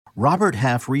Robert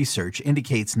Half research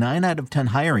indicates 9 out of 10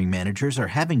 hiring managers are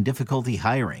having difficulty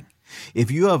hiring.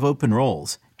 If you have open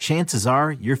roles, chances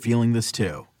are you're feeling this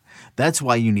too. That's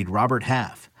why you need Robert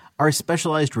Half. Our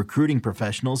specialized recruiting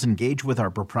professionals engage with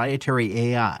our proprietary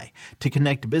AI to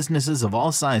connect businesses of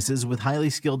all sizes with highly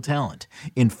skilled talent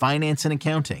in finance and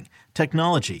accounting,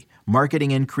 technology,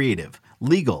 marketing and creative,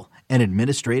 legal, and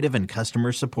administrative and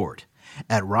customer support.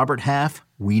 At Robert Half,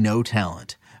 we know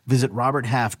talent. Visit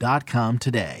roberthalf.com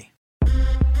today.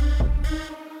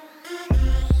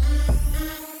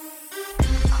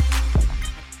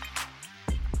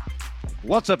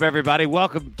 What's up, everybody?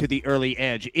 Welcome to the Early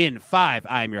Edge in 5.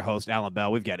 I am your host, Alan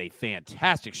Bell. We've got a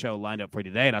fantastic show lined up for you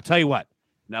today. And I'll tell you what,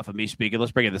 enough of me speaking.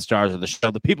 Let's bring in the stars of the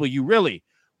show, the people you really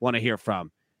want to hear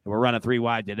from. And we're running 3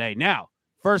 wide today. Now,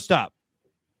 first up,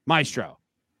 Maestro.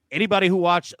 Anybody who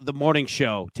watched the morning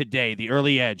show today, the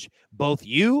Early Edge, both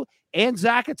you and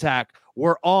Zach Attack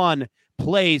were on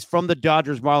plays from the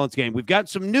Dodgers-Marlins game. We've got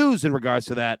some news in regards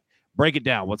to that. Break it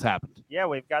down. What's happened? Yeah,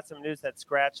 we've got some news that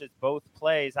scratches both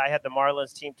plays. I had the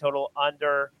Marlins team total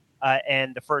under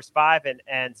and the first 5,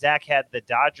 and Zach had the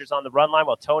Dodgers on the run line,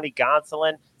 while Tony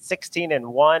Gonsolin,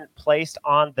 16-1, placed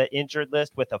on the injured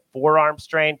list with a forearm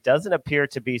strain. Doesn't appear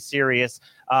to be serious,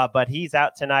 but he's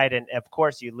out tonight. And, of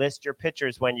course, you list your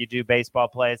pitchers when you do baseball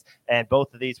plays, and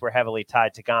both of these were heavily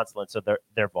tied to Gonsolin, so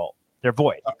they're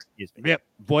void. Excuse me. Yep,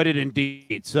 voided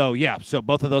indeed. So, so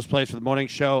both of those plays for the morning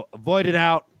show voided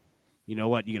out. You know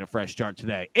what? You get a fresh start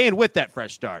today. And with that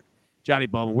fresh start, Johnny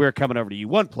Bowman, we're coming over to you.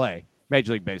 One play,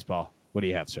 Major League Baseball. What do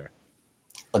you have, sir?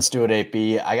 Let's do it,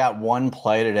 8B. I got one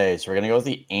play today, so we're going to go with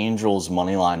the Angels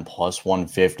money line plus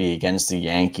 150 against the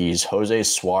Yankees. Jose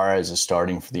Suarez is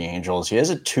starting for the Angels. He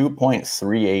has a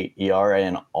 2.38 ERA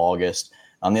in August.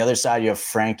 On the other side, you have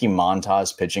Frankie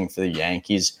Montas pitching for the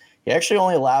Yankees. He actually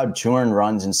only allowed 2 earned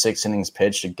runs in 6 innings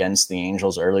pitched against the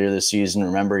Angels earlier this season.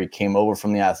 Remember, he came over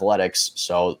from the Athletics,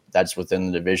 so that's within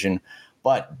the division.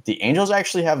 But the Angels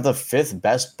actually have the 5th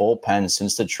best bullpen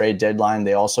since the trade deadline.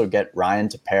 They also get Ryan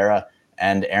Tepera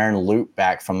and Aaron Lut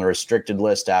back from the restricted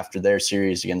list after their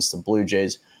series against the Blue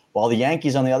Jays. While the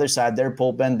Yankees, on the other side, their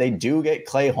bullpen, they do get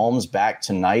Clay Holmes back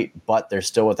tonight, but they're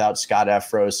still without Scott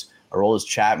Efros. Aroldis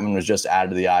Chapman was just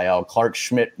added to the IL. Clark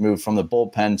Schmidt moved from the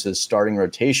bullpen to the starting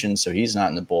rotation, so he's not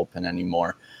in the bullpen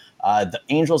anymore. The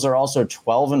Angels are also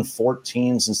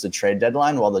 12-14 since the trade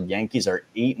deadline, while the Yankees are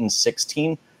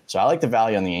 8-16. So I like the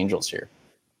value on the Angels here.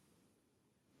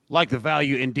 Like the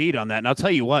value indeed on that. And I'll tell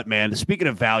you what, man, speaking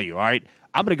of value, all right,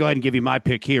 I'm going to go ahead and give you my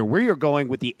pick here. We are going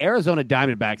with the Arizona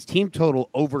Diamondbacks team total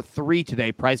over 3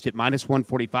 today, priced at minus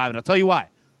 145. And I'll tell you why.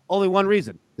 Only one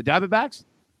reason. The Diamondbacks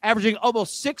averaging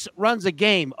almost 6 runs a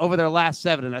game over their last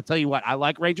 7. And I tell you what, I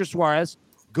like Ranger Suarez.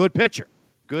 Good pitcher.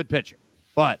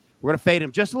 But we're going to fade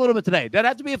him just a little bit today. Doesn't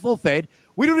have to be a full fade.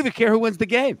 We don't even care who wins the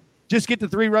game. Just get to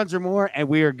 3 runs or more, and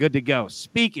we are good to go.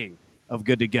 Speaking of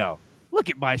good to go, look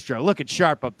at Maestro. Look at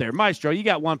Sharp up there. Maestro, you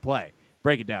got one play.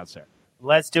 Break it down, sir.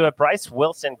 Let's do it. Bryce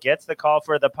Wilson gets the call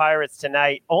for the Pirates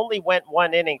tonight. Only went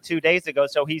 1 inning 2 days ago,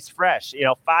 so he's fresh.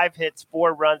 5 hits,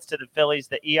 4 runs to the Phillies.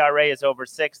 The ERA is over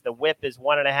 6. The whip is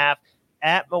 1.5.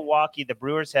 At Milwaukee, the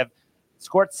Brewers have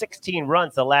scored 16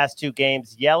 runs the last 2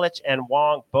 games. Yelich and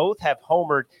Wong both have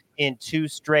homered in 2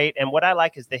 straight. And what I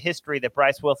like is the history that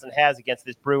Bryce Wilson has against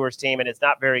this Brewers team, and it's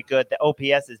not very good. The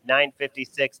OPS is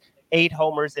 956, 8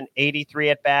 homers and 83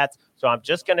 at-bats. So I'm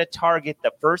just going to target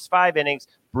the first 5 innings,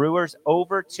 Brewers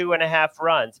over 2.5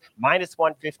 runs, minus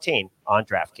 115 on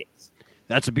DraftKings.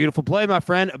 That's a beautiful play, my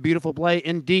friend. A beautiful play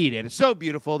indeed. And it's so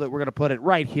beautiful that we're going to put it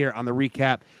right here on the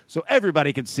recap so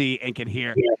everybody can see and can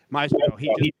hear. Maestro,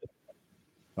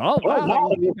 oh,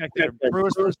 wow. Back there.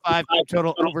 Brewers first 5,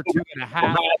 total over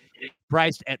 2.5,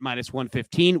 priced at minus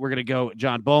 115. We're going to go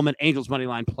John Bowman, Angels money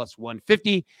line plus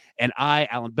 150. And I,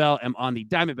 Alan Bell, am on the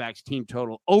Diamondbacks team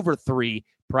total over 3,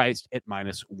 priced at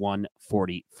minus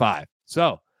 145.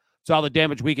 So it's all the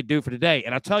damage we could do for today.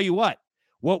 And I'll tell you what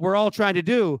we're all trying to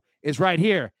do is right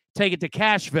here, take it to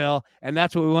Cashville, and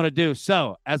that's what we want to do.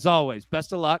 So, as always,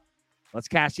 best of luck. Let's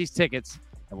cash these tickets,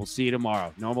 and we'll see you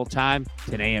tomorrow. Normal time,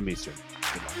 10 a.m. Eastern.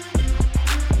 Goodbye.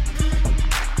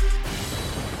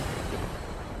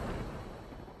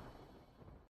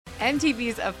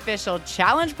 MTV's official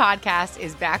Challenge podcast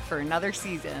is back for another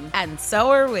season. And so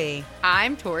are we.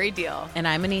 I'm Tori Deal. And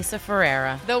I'm Anissa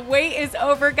Ferreira. The wait is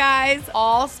over, guys.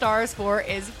 All Stars 4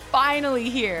 is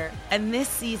finally here. And this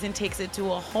season takes it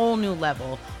to a whole new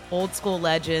level. Old school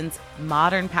legends,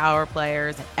 modern power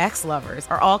players, and ex-lovers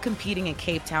are all competing in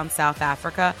Cape Town, South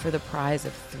Africa for the prize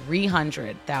of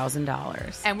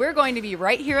 $300,000. And we're going to be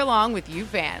right here along with you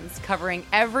fans, covering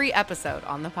every episode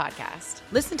on the podcast.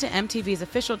 Listen to MTV's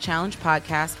official Challenge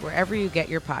podcast wherever you get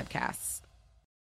your podcasts.